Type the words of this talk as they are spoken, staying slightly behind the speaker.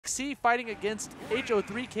C fighting against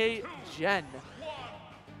Ho3K Gen.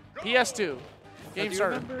 PS2. Game do you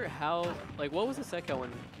started. remember how, like, what was the second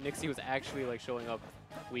when Nixie was actually, like, showing up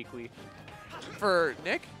weekly? For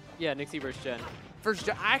Nick? Yeah, Nixie versus Gen. First,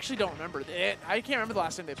 I actually don't remember. I can't remember the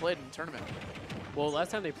last time they played in the tournament. Well,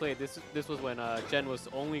 last time they played, this was when Gen was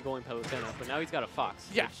only going Palutena, but now he's got a Fox.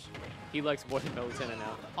 Yeah. Which he likes more than Palutena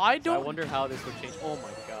now. I So don't. I wonder how this would change. Oh my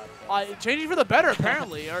god. Changing for the better,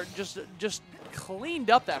 apparently, or just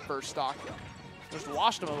cleaned up that first stock. Just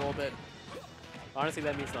washed him a little bit. Honestly,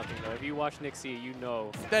 that means nothing, though. If you watch Nixie, you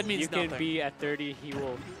know That means you nothing. can be at 30, he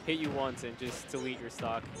will hit you once and just delete your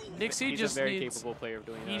stock. Nixie He's just a very needs, capable player of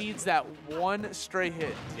doing he that. needs that one stray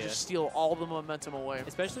hit to Yeah. just steal all the momentum away.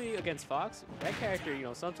 Especially against Fox, that character, you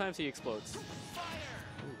know, sometimes he explodes.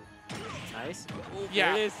 Ooh. Nice. Ooh,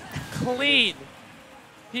 Yeah. There it is. Clean.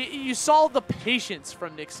 You saw the patience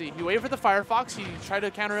from Nixie. He waited for the Firefox. He tried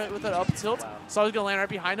to counter it with an up tilt. Wow. Saw he was going to land right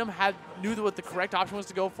behind him. Knew what the correct option was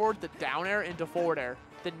to go for. The down air into forward air.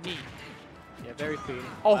 The knee. Yeah, very clean.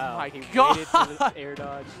 Oh wow. my he god. Waited for the air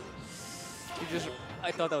dodge. He just.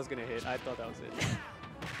 I thought that was going to hit. I thought that was it.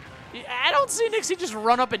 I don't see Nixie just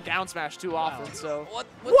run up and down smash too often. So What's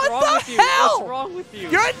What wrong the with you? hell? What's wrong with you?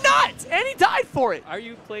 You're a nut, and he died for it. Are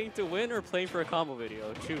you playing to win or playing for a combo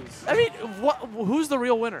video? Choose. I mean, who's the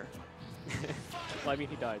real winner? Well, I mean,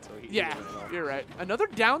 he died, so he Yeah, didn't win at all. you're right. Another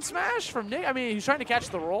down smash from Nick. I mean, he's trying to catch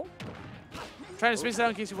the roll. Trying to space it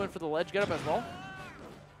out in case he went for the ledge get up as well.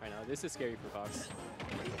 Right now, this is scary for Fox.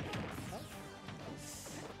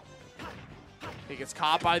 He gets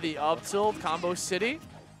caught by the up tilt combo city.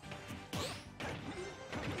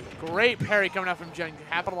 Great parry coming out from Jen,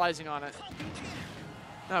 capitalizing on it.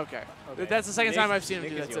 Okay. That's the second time I've seen him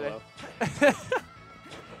do that today.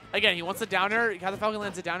 Again, he wants the down air. How the Falcon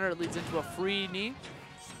lands a down air, it leads into a free knee.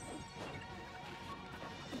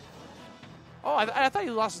 Oh, I thought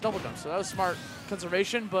he lost his double jump, so that was smart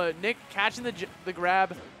conservation. But Nick catching the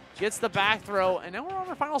grab, gets the back throw, and now we're on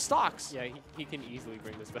our final stocks. Yeah, he can easily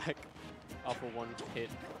bring this back off of one hit.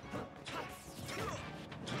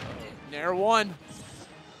 Nair one.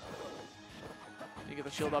 You get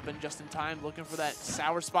the shield up in just in time, looking for that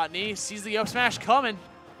sour spot knee. Sees the up smash coming.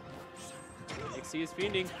 Nixie is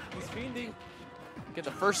fiending. He's fiending. Get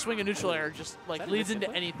the first swing of neutral air, just like leads into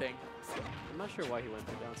anything. I'm not sure why he went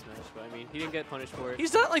for down smash, but I mean, he didn't get punished for it.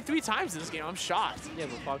 He's done it like 3 times in this game. I'm shocked. Yeah,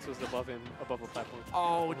 but Fox was above him, above a platform.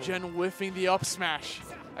 Oh, Jen whiffing the up smash.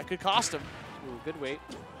 That could cost him. Ooh, good weight.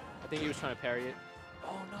 I think he was trying to parry it.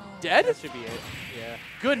 Oh no. Dead? That should be it. Yeah,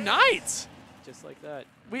 Good night. just like that.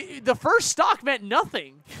 The first stock meant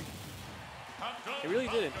nothing. It really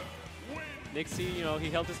didn't. Nixie, you know, he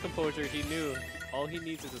held his composure. He knew all he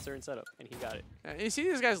needs is a certain setup, and he got it. And you see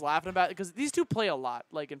these guys laughing about it because these two play a lot,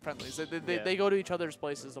 like in friendlies. They go to each other's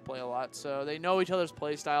places to play a lot, so they know each other's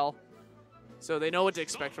play style. So they know what to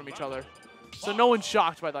expect from each other. So no one's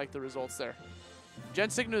shocked by like the results there. Jen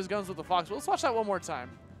sticking to his guns with the Fox. But let's watch that one more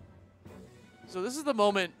time. So this is the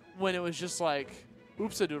moment when it was just like,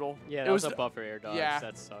 oops-a-doodle. Yeah, it that was a buffer air dodge. Yeah.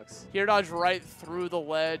 That sucks. He air dodged right through the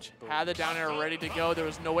ledge, had the down air ready to go. There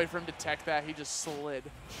was no way for him to tech that. He just slid.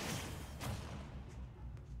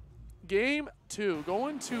 Game 2,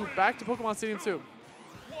 going to back to Pokemon Stadium 2.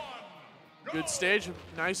 Good stage,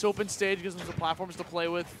 nice open stage, gives them some platforms to play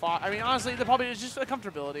with. I mean, honestly, it's just a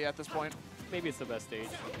comfortability at this point. Maybe it's the best stage.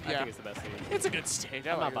 I Yeah. think it's the best stage. It's a good stage.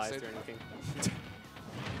 I I'm like not this biased or stage. anything.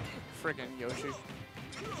 Friggin' Yoshi.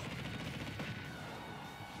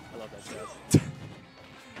 I love that jab.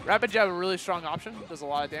 Rapid jab, a really strong option. Does a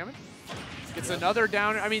lot of damage. Gets another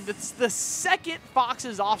down. I mean, it's the second Fox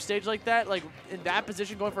is off stage like that, like in that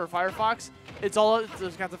position going for a Firefox, it's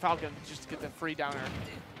got the Falcon just to get the free down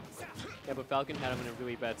air. Yeah, but Falcon had him in a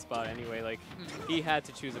really bad spot anyway. Like, he had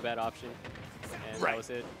to choose a bad option, and that was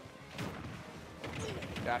it.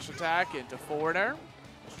 Dash attack into forward air.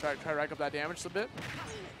 Just try to rack up that damage a bit.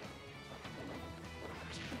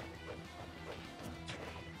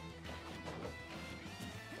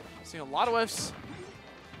 Seeing a lot of whiffs.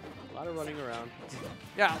 A lot of running around.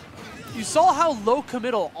 Yeah. You saw how low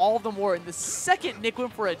committal all of them were. And the second Nick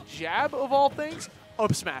went for a jab of all things,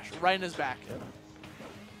 up smash right in his back.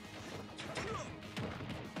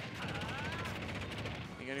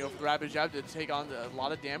 You're going to go for the rapid jab to take on a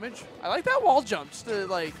lot of damage. I like that wall jump just to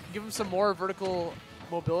like give him some more vertical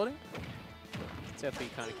mobility. It's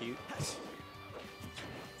definitely kind of cute.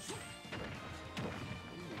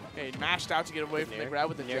 Okay, mashed out to get away from the grab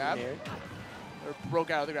with the jab. Or broke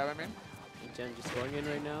out of the grab, I mean. And Jen just going in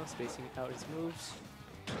right now, spacing out his moves.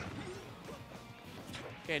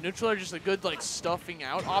 Okay, neutral air just a good like stuffing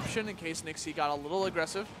out option in case Nixie got a little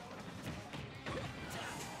aggressive.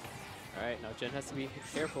 All right, now Jen has to be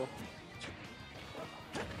careful.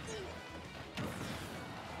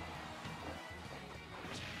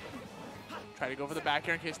 Try to go for the back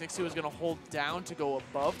air in case Nixie was going to hold down to go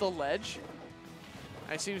above the ledge.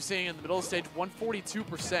 I see him staying in the middle of the stage,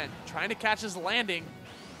 142%. Trying to catch his landing.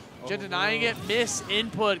 Jen denying it, miss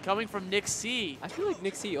input coming from Nixie. I feel like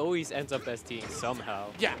Nixie always ends up SD somehow.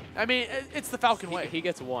 Yeah, I mean, it's the Falcon way. He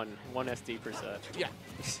gets one SD per set. Yeah.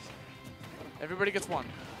 Everybody gets one.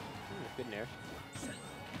 Good nair.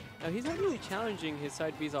 Now, he's not really challenging his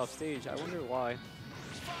side Bs off stage. I wonder why.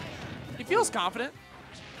 He feels confident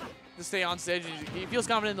to stay on stage. He feels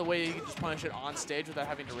confident in the way he can just punish it on stage without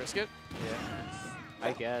having to risk it. Yeah.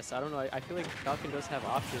 I guess. I don't know. I feel like Falcon does have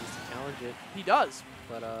options to challenge it. He does.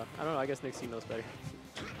 But I don't know. I guess Nixie knows better.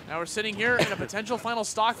 Now we're sitting here in a potential final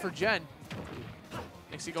stock for Jen.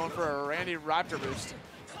 Nixie going for a Randy Raptor boost.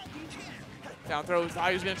 Down throw. Thought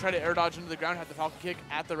he was going to try to air dodge into the ground. Had the Falcon kick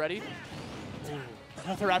at the ready.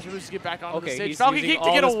 Another Raptor boost to get back onto the stage. Falcon kick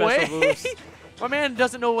to get away. My man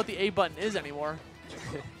doesn't know what the A button is anymore.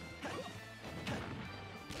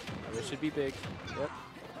 This should be big. Yep.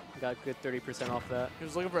 Got good 30% off that. He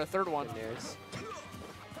was looking for a third one.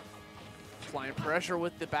 Applying pressure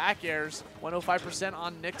with the back airs. 105%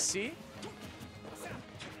 on Nixie.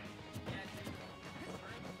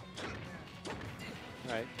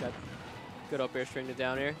 All right, got good up air string to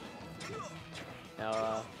down air.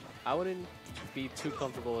 Now, I wouldn't be too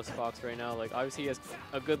comfortable with Fox right now. Like, obviously he has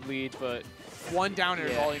a good lead, but one down air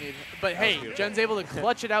is all he needs. But hey, Jen's able to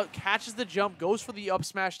clutch it out, catches the jump, goes for the up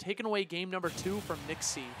smash, taking away game number 2 from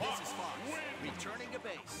Nixie. Returning to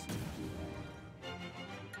base.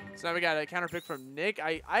 So now we got a counter pick from Nick.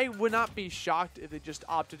 I would not be shocked if they just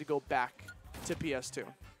opted to go back to PS2.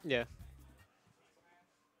 Yeah.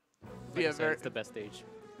 Like it's the best stage.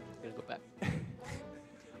 I'm gonna go back.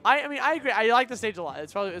 I mean, I agree. I like the stage a lot.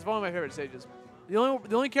 It's one of my favorite stages. The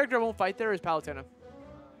only character I won't fight there is Palutena.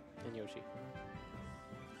 And Yoshi.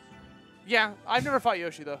 Yeah, I've never fought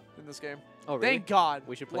Yoshi though in this game. Oh really? Thank God.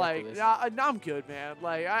 We should play like, for this. I'm good, man.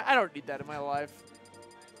 Like, I don't need that in my life.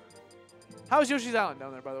 How's Yoshi's Island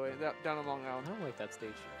down there, by the way? Down on Long Island. I don't like that stage.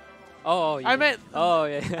 Oh, I meant. Oh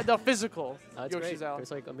yeah. The physical That's Yoshi's great. Island.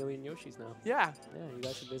 There's like a million Yoshis now. Yeah. Yeah, you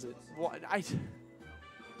guys should visit. Well,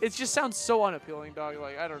 it just sounds so unappealing, dog.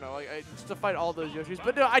 Like, I don't know. Like, just to fight all those Yoshis.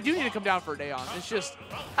 But no, I do need to come down for a day on. It's just,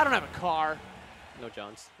 I don't have a car. No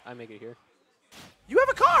Johns. I make it here. You have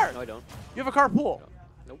a car. No, I don't. You have a carpool. No.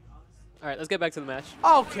 Nope. All right, let's get back to the match.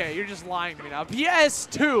 Okay, you're just lying to me now.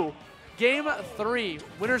 PS2, Game 3,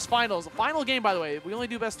 Winners Finals. Final game, by the way. We only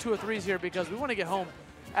do best 2 or 3s here because we want to get home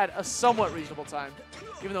at a somewhat reasonable time,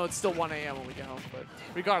 even though it's still 1 a.m. when we get home. But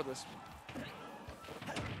regardless.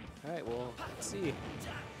 All right, well, let's see.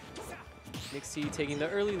 Nixie taking the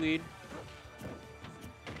early lead.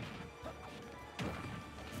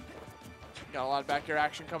 Got a lot of back air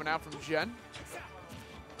action coming out from Jen.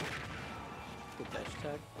 Good dash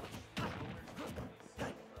tag.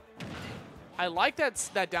 I like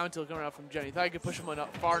that down tilt coming out from Jen. He thought he could push him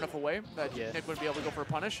far enough away that Nick wouldn't be able to go for a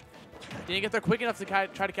punish. Didn't get there quick enough to try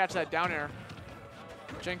to catch that down air.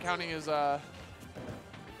 Jen counting his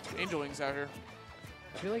angel wings out here.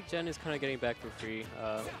 I feel like Jen is kind of getting back for free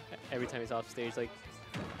every time he's off stage. Like,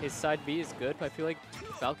 his side B is good, but I feel like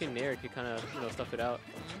Falcon Nair could kind of, stuff it out.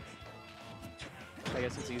 I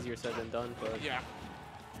guess it's easier said than done, but yeah.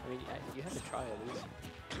 I mean, you have to try at least.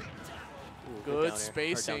 Ooh, good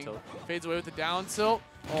spacing. Down Fades away with the down tilt.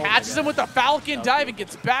 Oh Catches him with the Falcon dive and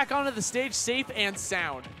gets back onto the stage safe and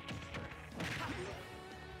sound.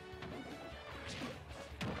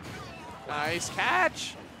 Nice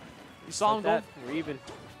catch. You saw him go. We're even.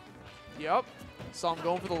 Yep. Saw him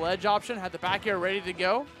going for the ledge option. Had the back air ready to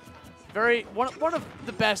go. One of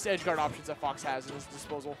the best edge guard options that Fox has at his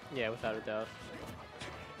disposal. Yeah, without a doubt.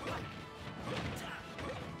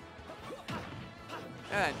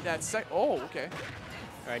 And oh, okay.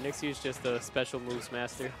 All right, Nixie is just a special moves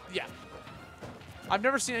master. Yeah. I've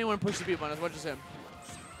never seen anyone push the B button as much as him.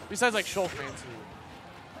 Besides, like, Schultz fans.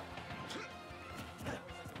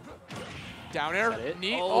 Down air.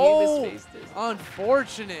 Neat. Oh, he misspaced it.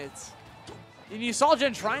 Unfortunate. And you saw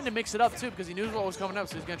Jen trying to mix it up, too, because he knew what was coming up,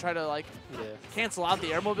 so he's going to try to, like, cancel out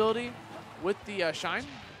the air mobility with the shine.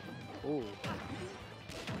 Ooh.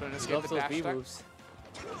 Couldn't escape the dash attack. Moves.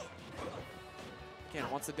 Again,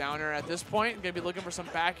 wants the down air at this point. Going to be looking for some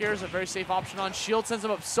back airs. A very safe option on shield. Sends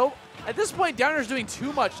him up. So, at this point, down air is doing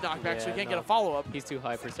too much knockback, so he can't get a follow-up. He's too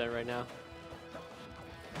high % right now.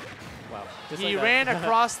 Wow. He ran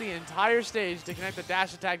across the entire stage to connect the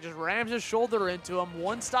dash attack, just rams his shoulder into him,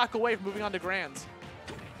 one stock away from moving on to Grands.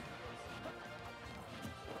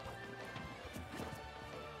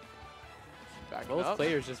 Both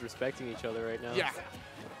players just respecting each other right now. Yeah.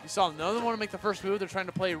 You saw them. None of them want to make the first move. They're trying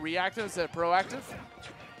to play reactive instead of proactive.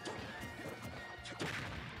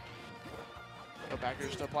 Go back here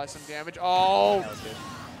just to apply some damage. Oh! That was good.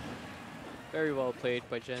 Very well played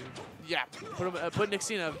by Jen. Yeah. Put Nick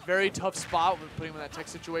C in a very tough spot with putting him in that tech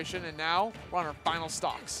situation. And now we're on our final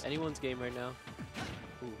stocks. Anyone's game right now.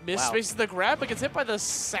 Ooh, Miss spaces the grab, but gets hit by the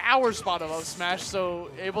sour spot of up smash,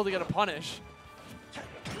 so able to get a punish.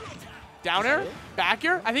 Down air, back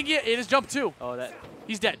air. I think it is jump too. Oh, that.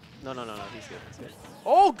 He's dead. No. He's good. He's good.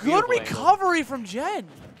 Oh, good Beautiful recovery from Jen.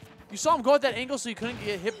 You saw him go at that angle, so you couldn't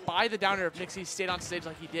get hit by the down air if Nixie stayed on stage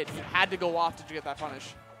like he did. He had to go off to get that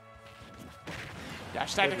punish.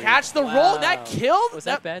 Dash attack to catch the roll. That killed. Was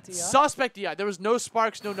that bad DI? Suspect DI. There was no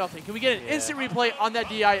sparks, no nothing. Can we get an instant replay on that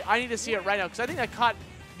DI? I need to see it right now because I think that caught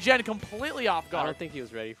Jen completely off guard. I don't think he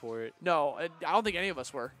was ready for it. No, I don't think any of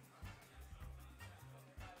us were.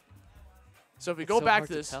 So if we go back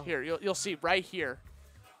to this, here, you'll see right here.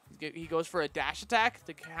 He goes for a dash attack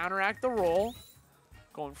to counteract the roll.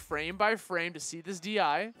 Going frame by frame to see this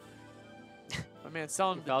DI. My man's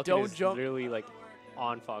telling him don't jump. Literally like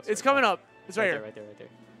on Fox. It's coming up. It's right here. Right there.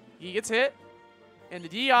 He gets hit, and the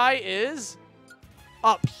DI is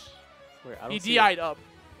up. Where? I don't he see DI'd up.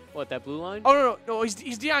 What, that blue line? Oh no!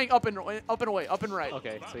 He's DIing up and away, up and right.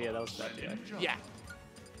 Okay, so yeah, that was bad DI. Yeah.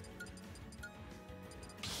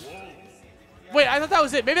 Wait, I thought that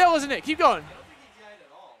was it. Maybe that wasn't it. Keep going.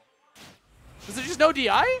 Was there just no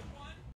DI?